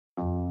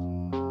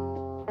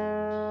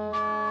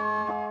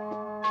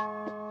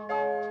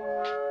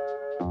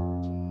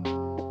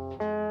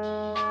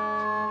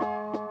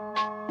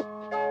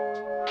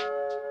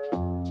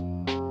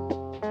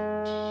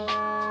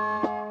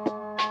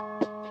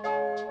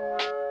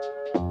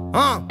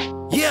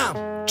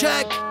Yeah,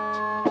 check.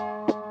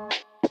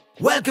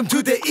 Welcome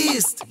to the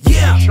East,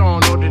 yeah.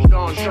 Sean or the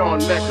Don Sean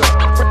Mecca.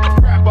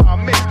 Rapper, I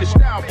make the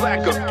style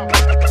blacker.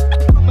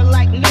 Coming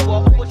like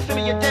Noah, who will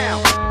simmer you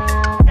down.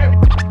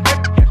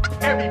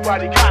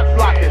 Everybody got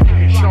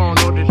flocking. Sean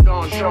or the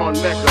Don Sean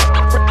Mecca.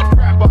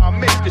 Rapper, I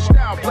make the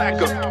style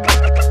blacker.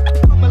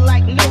 Coming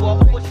like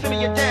Noah, who will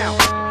simmer you down.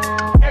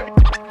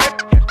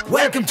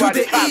 Welcome to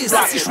the East.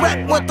 Das ist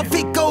Rap,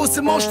 Motherficker aus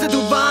dem Osten, du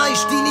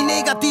weißt. Deine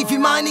negative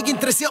Meinung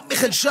interessiert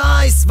mich ein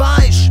Scheiß,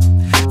 weißt.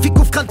 Fick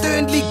auf kein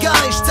Tönli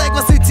Geist. Zeig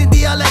was nützt in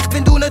Dialekt,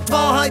 wenn du nicht die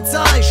Wahrheit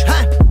sagst.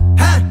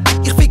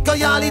 Ich fick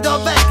euch alle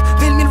da weg,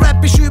 weil mein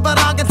Rap ist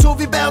überragend, so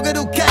wie Berge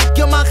du Keck.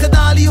 Ihr macht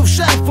alle auf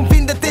Chef und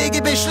findet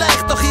DGB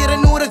schlecht. Doch ihr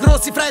nur eine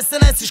grosse Fresse,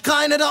 es ist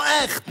keiner da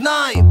echt.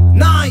 Nein,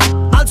 nein,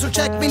 also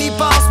check meine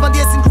Bars, man, die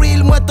sind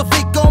real,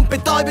 Mutterficker und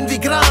betäubend wie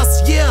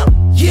Gras. Yeah,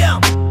 yeah,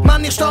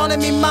 Mann, ich stehe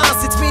nicht mit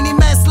Maß, jetzt meine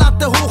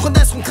Messlatte hoch und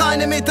es kommt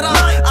keiner mit ran.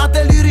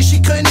 Der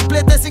lyrische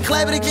Königblätter sind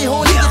klebrig wie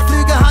Honig. Ich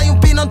fliege heim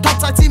und bin an Top,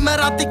 seit immer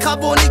hatte ich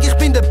keine Wohnung. Ich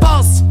bin der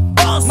Boss,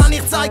 Mann,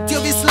 ich zeig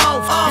dir wie's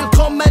läuft.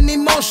 Willkommen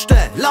im Osten,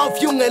 lauf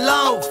Junge,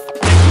 lauf.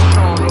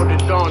 Sean or the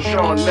Don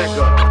Sean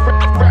Mecca.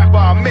 Rapper,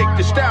 I make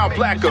the style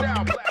blacker.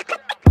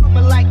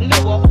 Coming like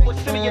Noah, who will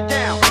simmer you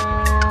down.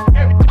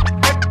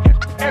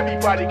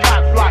 Everybody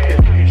got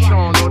flocking.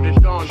 Sean or the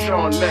Don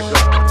Sean Mecca.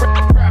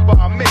 Rapper,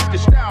 I make the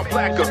style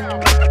blacker.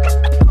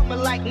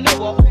 Coming like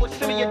Noah, who will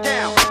simmer you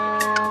down.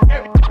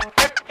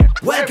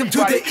 Welcome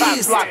to the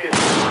East.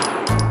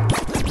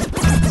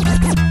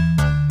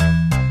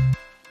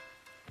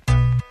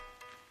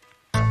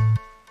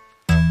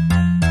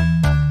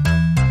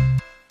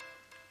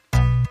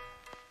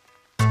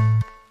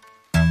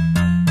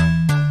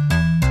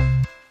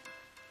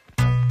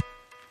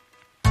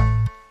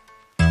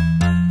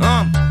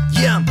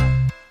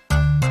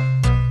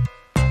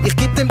 Ich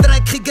geb dem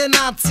dreckigen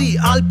Nazi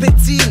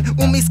Alpezin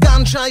und mein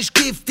Ganja ist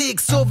giftig,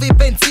 so wie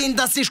Benzin.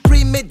 Das ist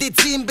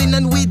Cream-Medizin, bin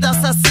ein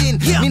Weed-Assassin.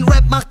 Mein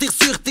Rap macht dich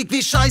süchtig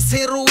wie scheiß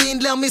Heroin,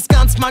 lern mein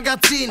ganzes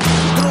Magazin.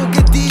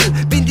 Drogendeal,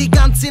 bin die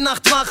ganze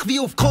Nacht wach wie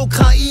auf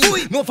Kokain.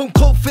 Nur vom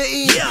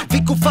Koffein,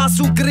 wie auf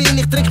Asugrin.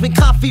 Ich trink meinen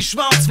Kaffee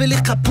schwarz, weil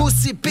ich kein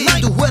Pussy bin.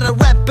 Du hure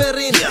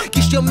Rapperin,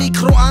 gibst dir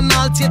Mikro an,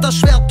 als dir das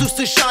Schwert aus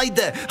der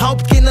Scheide.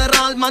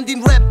 Hauptgeneral, Mann,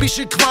 dein Rap ist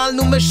eine Qual,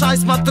 nur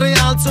scheiß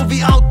Material, so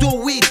wie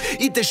Auto-Weed.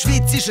 In der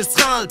Schweiz ist es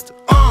kalt.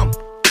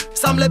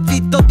 Sammle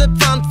weiter den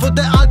Pfand von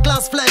der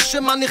Altglasflasche,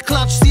 Mann, ich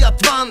klatsch sie an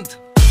die Wand.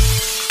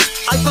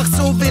 Einfach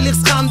so will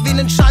ich's kann, wie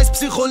ein scheiß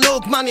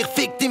Psycholog, Mann, ich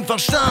fick den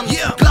Verstand.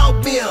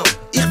 Glaub mir,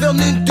 ich will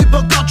nichts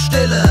über Gott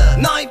stellen.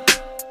 Nein,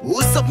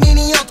 ausser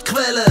meine Ott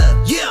Quella.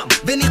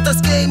 Wenn ich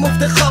das Game auf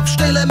den Kopf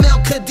stelle,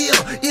 merke dir,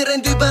 ihr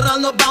habt überall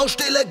noch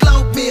Baustellen.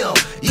 Glaub mir,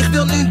 ich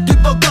will nichts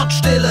über Gott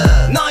stellen.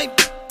 Nein,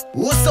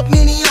 ausser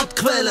meine Ott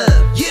Quella.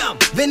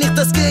 Wenn ich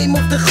das Game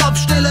auf den Kopf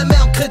stelle,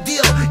 merke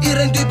dir, ihr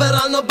habt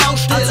überall noch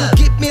Baustellen. Also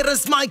gib mir ein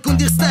Mic und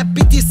ich step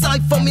in die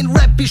Cypher. Mein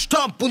Rap ist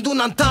top und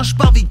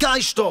unantastbar wie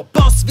Geister.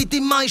 Boss wie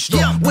die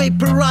Meister,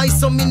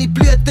 Vaporizer. Meine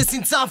Blüten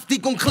sind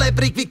saftig und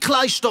klebrig wie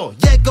Kleister.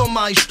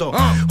 Jägermeister,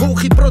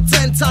 hohe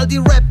Prozentzahl. Die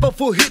Rapper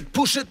von heute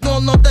pushen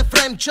nur noch den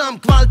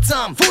Fremdjump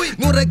gewaltsam.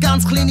 Nur eine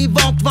ganz kleine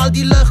Wortwahl,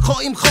 die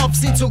Löcher im Kopf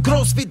sind so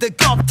groß wie der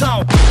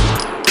Gotthaupt.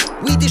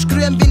 Weed ist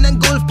grün wie ein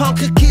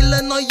Golfpark, ich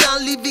kille neu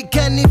alle wie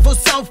Kenny von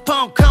South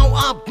Park. Hau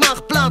ab, mach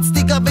Platz,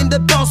 Digga, wenn der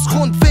Boss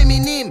kommt,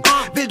 feminin.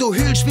 Weil du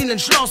hüllst wie ein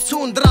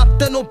Schlosshund,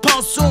 Ratten und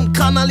Possum,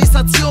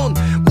 Kanalisation.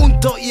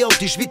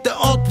 Unterirdisch wie der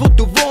Ort, wo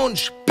du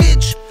wohnst,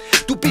 Bitch.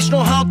 Du bist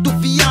noch hart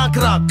auf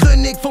Viagra,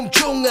 König vom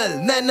Dschungel,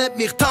 nennt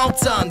mich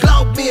Tarzan.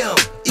 Glaub mir,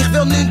 ich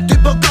will nichts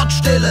über Gott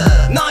stellen.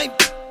 Nein,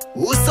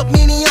 ausser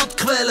meine Ott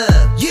Quella.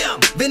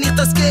 Wenn ich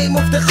das Game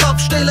auf den Kopf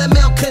stelle,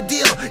 merke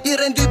dir, ihr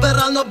habt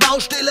überall noch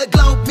Baustellen.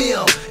 Glaub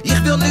mir,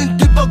 ich will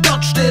nichts über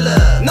Gott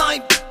stellen.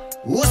 Nein,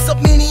 ausser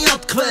meine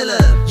Ott Quella.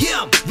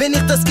 Wenn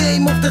ich das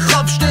Game auf den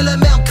Kopf stelle,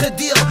 merke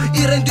dir,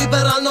 ihr habt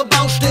überall noch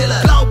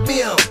Baustellen. Glaub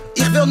mir,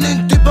 ich will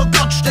nichts über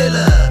Gott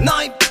stellen.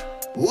 Nein,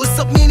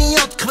 ausser meine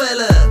Ott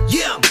Quella.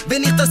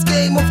 Wenn ich das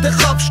Game auf den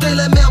Kopf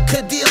stelle,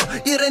 merke dir,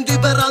 ihr habt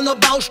überall noch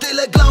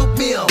Baustellen. Glaub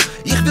mir,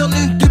 ich will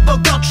nichts über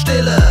Gott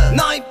stellen.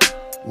 Nein,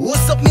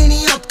 ausser meine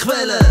Ott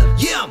Quella.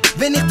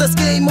 Wenn ich das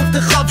Game auf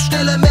den Kopf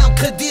stelle,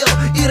 merke dir,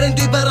 ihr habt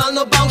überall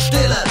noch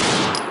Baustellen.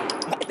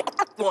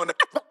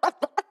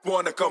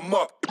 Wanna come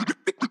up,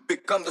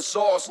 become the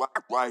sauce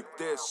like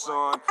this,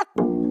 son.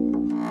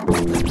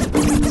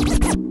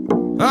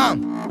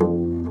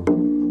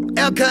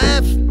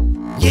 RKF,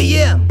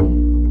 yeah,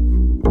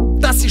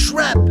 das ist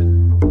Rap,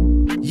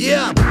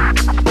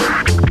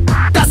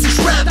 das ist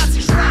Rap,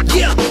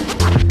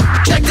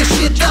 check the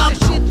shit up,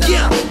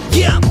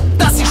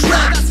 das ist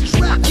Rap,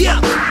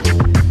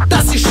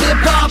 das ist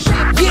HipHop,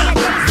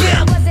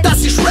 das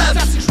ist Rap,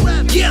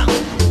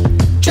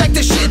 check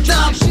the shit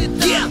up,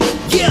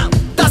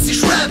 das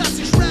ist Rap,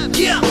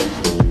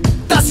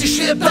 das ist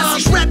HipHop. Das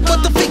ist Rap,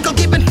 Motherficker,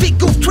 gib einen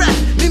Fick auf Trap.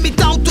 Nicht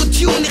mit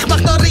Autotune, ich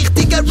mach noch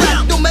richtige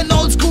Rap. Nur ein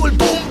Oldschool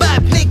Boom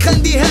Bap, nick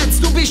in die Heads.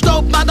 Du bist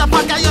dope,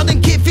 Motherfucker, ja,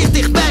 dann kiff ich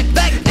dich weg.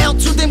 R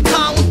zu dem K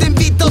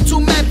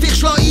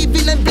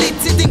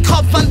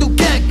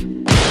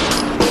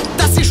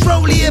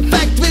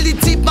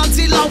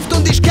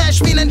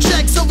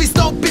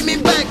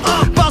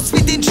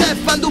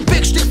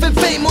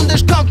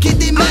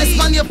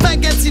neue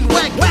Fangets sind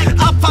wack.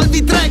 Abfall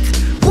wie Dreck,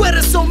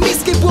 Hure so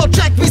Missgeburt,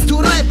 check bist du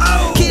Rap.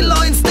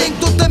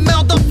 Killerinstinkt und der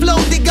Mörderflow,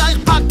 Digga,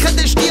 ich packe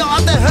den Stier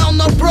an den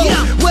Hörner, Bro.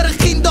 Hure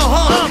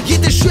Kinderhorn,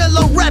 jeder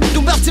Schüler rappt,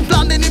 du wirst im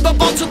Planen über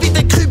Bord, so wie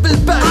der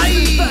Kübelberg.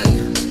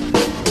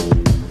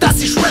 Das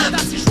ist Rap,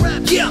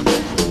 yeah.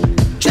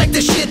 Check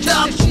the shit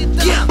up,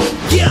 yeah,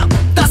 yeah.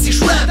 Das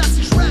ist Rap,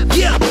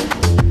 yeah.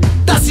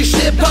 Das ist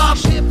HipHop,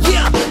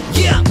 yeah,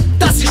 yeah.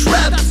 Das ist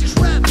Rap,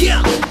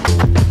 yeah.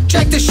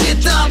 Check the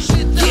shit up,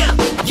 yeah,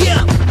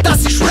 yeah.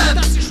 Das ist Rap,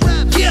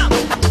 yeah.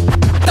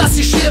 Das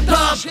ist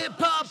HipHop.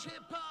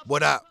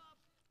 What up?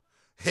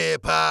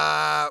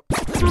 HipHop.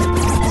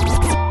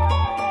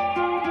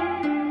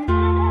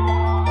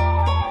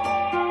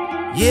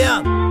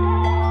 Yeah.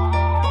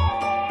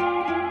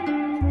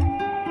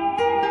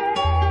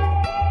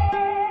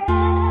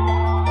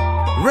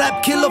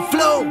 Rap Killer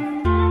Flow,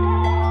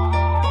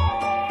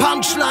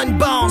 Punchline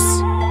Barz,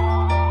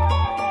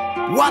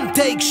 One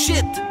Take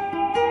Shit,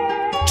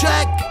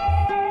 check.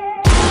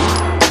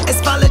 Es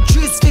fallen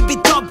Tschüss wie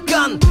Top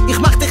Gun. Ich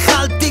mach dich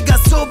halt, Digga,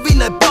 so wie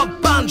ne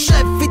Popband.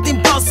 Chef wie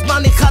dein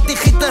Bossmann, ich hab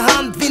dich in der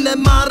Hand wie ne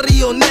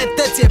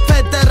Marionette, zieh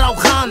fette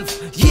Rauchhand,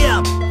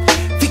 yeah.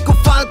 Fico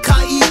Fall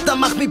KI, da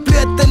mach mich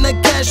blüten ne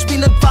Cash wie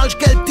ne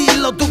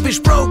Falschgelddealer, du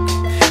bist broke.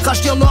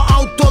 Kannst dir nur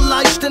Auto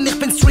leisten, ich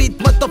bin Street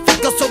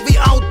Motherfucker, so wie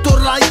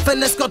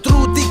Autoreifen. Es geht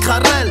Rudi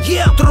Karel,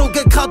 yeah.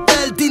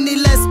 Drogenkartell, deine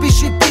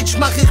lesbische Bitch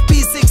mach ich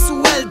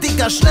bisexuell,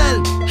 Digga,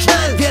 schnell,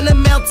 schnell. Wie ne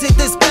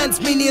Mercedes-Benz,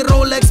 Mini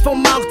Rolex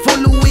vom Markt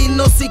von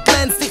Luino, sie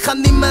glänzt. Ich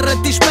kann nimmer eine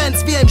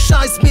Dispense wie im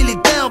scheiß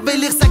Militär.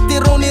 Weil ich sag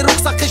dir, ohne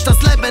Rucksack ist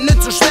das Leben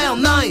nicht so schwer.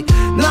 Nein,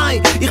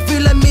 nein, ich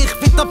fühle mich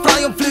wieder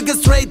frei und flüge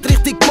straight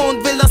Richtung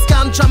Mond. Weil das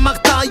Ganja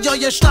macht da, ja,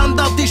 ihr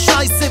Standard ist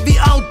scheiße wie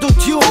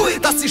Autotune.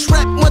 Das ist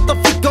Rap,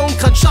 Mutterficker und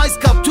kein scheiß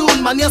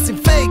Cartoon. Man, ihr sind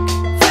fake,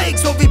 fake,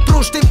 so wie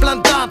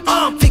Brustimplantat.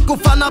 Fick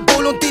auf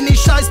Anabol und deine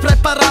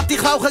Scheißpräparat.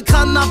 Ich rauche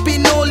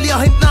Cannabinol, ihr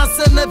habt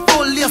Nasen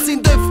voll. Ihr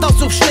sind öfter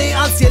auf Schnee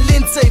als ihr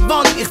Lindsay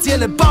Vonn. Ich zieh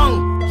ne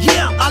Bang,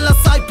 yeah. Aller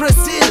Cypress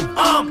Hill,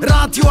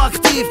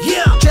 radioaktiv,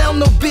 yeah.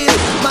 Tschernobyl,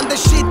 man, der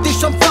Shit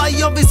ist on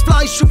fire wie's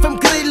Fleisch auf dem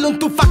Grill.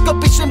 Und du Fucker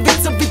bist ein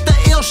Witzer wie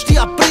der 1.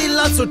 April.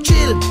 Also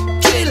chill,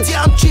 chill, sie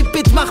am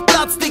Chip-It, mach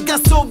Platz, Digga,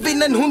 so wie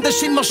nen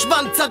Hundeschimmer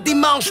Schwanz an die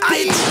Marsch,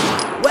 bitch.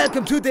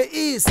 Welcome to the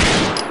East.